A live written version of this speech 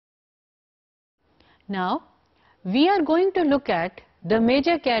Now, we are going to look at the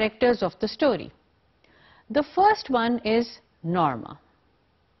major characters of the story. The first one is Norma.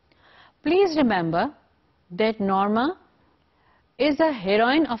 Please remember that Norma is a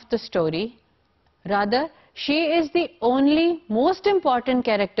heroine of the story. Rather, she is the only most important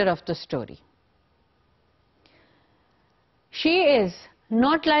character of the story. She is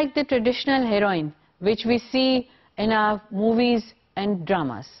not like the traditional heroine which we see in our movies and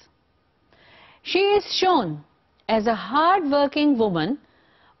dramas. She is shown as a hard-working woman,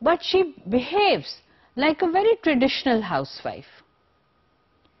 but she behaves like a very traditional housewife.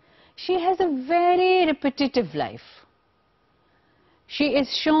 She has a very repetitive life. She is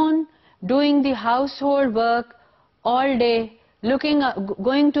shown doing the household work all day,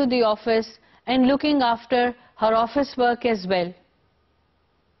 going to the office and looking after her office work as well.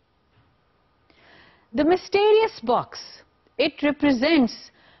 The mysterious box, it represents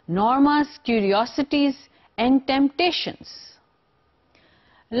Norma's curiosities and temptations.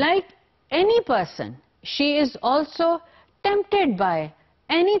 Like any person, she is also tempted by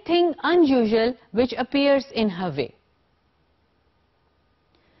anything unusual which appears in her way.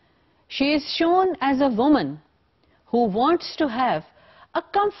 She is shown as a woman who wants to have a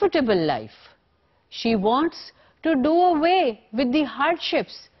comfortable life. She wants to do away with the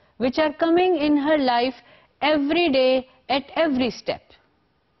hardships which are coming in her life every day at every step.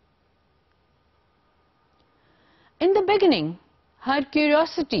 In the beginning, her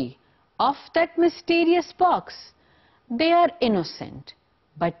curiosity of that mysterious box, they are innocent.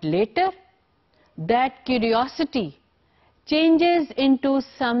 But later, that curiosity changes into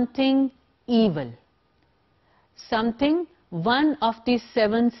something evil, something one of the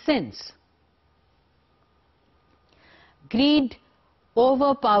 7 sins. Greed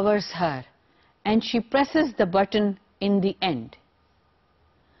overpowers her and she presses the button in the end.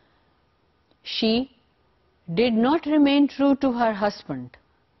 She did not remain true to her husband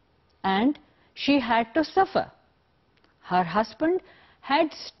and she had to suffer. Her husband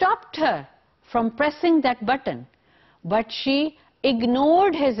had stopped her from pressing that button, but she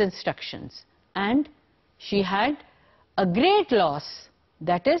ignored his instructions and she had a great loss,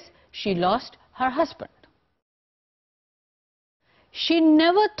 that is, she lost her husband. She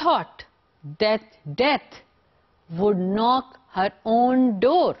never thought that death would knock her own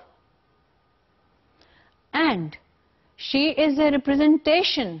door. And she is a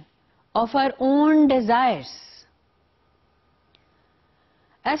representation of her own desires.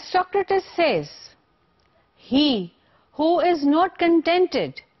 As Socrates says, he who is not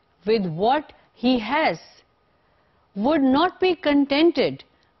contented with what he has would not be contented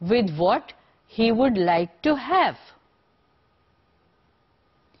with what he would like to have.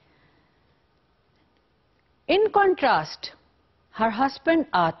 In contrast, her husband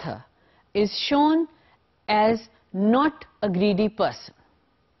Arthur is shown as not a greedy person.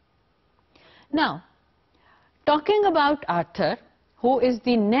 Now, talking about Arthur, who is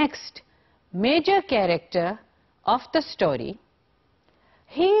the next major character of the story,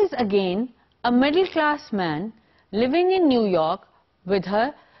 he is again a middle-class man living in New York with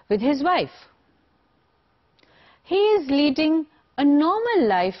his wife. He is leading a normal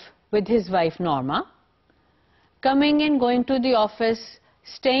life with his wife Norma, coming and going to the office,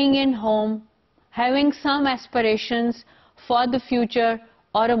 staying in home, having some aspirations for the future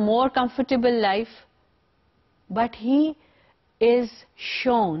or a more comfortable life. But he is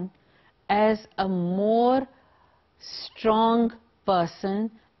shown as a more strong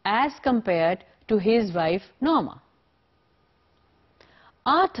person as compared to his wife Norma.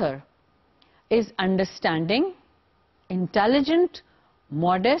 Arthur is understanding, intelligent,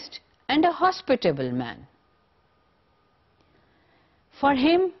 modest, and a hospitable man. For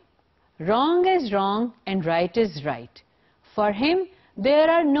him, wrong is wrong and right is right. For him, there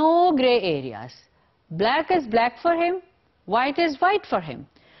are no gray areas. Black is black for him, white is white for him.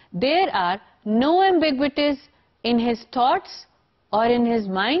 There are no ambiguities in his thoughts or in his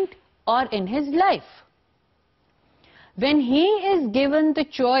mind or in his life. When he is given the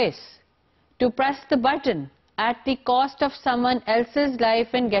choice to press the button at the cost of someone else's life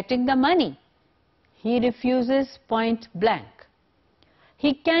and getting the money, he refuses point blank.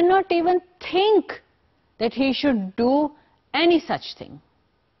 He cannot even think that he should do any such thing.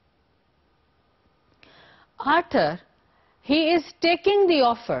 Arthur, he is taking the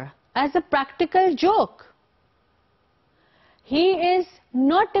offer as a practical joke. He is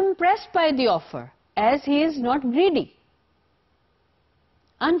not impressed by the offer as he is not greedy.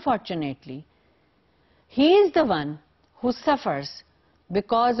 Unfortunately, he is the one who suffers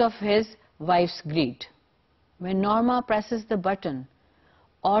because of his wife's greed. When Norma presses the button,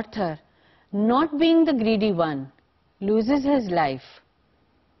 Arthur not being the greedy one, loses his life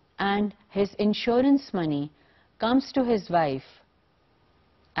and his insurance money comes to his wife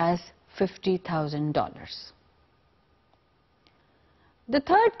as $50,000. The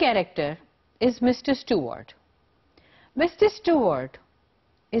third character is Mr. Stewart. Mr. Stewart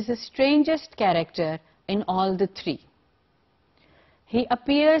is the strangest character in all the three. He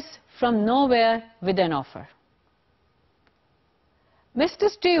appears from nowhere with an offer. Mr.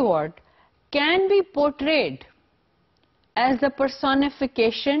 Stewart can be portrayed as the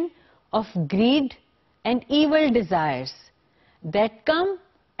personification of greed and evil desires that come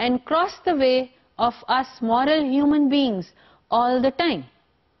and cross the way of us moral human beings all the time.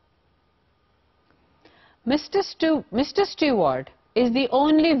 Mr. Stewart is the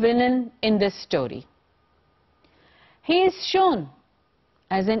only villain in this story. He is shown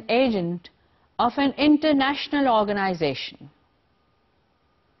as an agent of an international organization.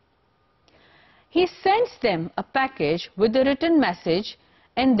 He sends them a package with a written message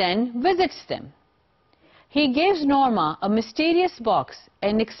and then visits them. He gives Norma a mysterious box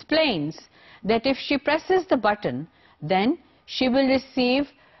and explains that if she presses the button, then she will receive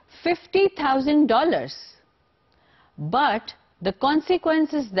 $50,000. But the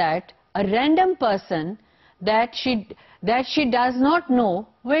consequence is that a random person that she does not know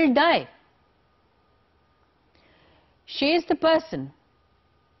will die. He is the person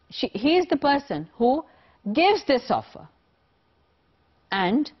who gives this offer.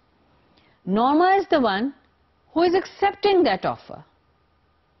 And Norma is the one who is accepting that offer.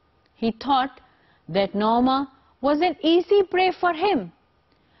 He thought that Norma was an easy prey for him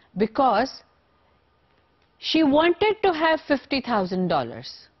because she wanted to have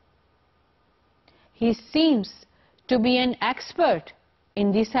 $50,000. He seems to be an expert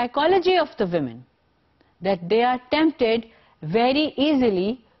in the psychology of the women, that they are tempted very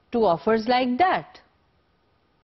easily to offers like that.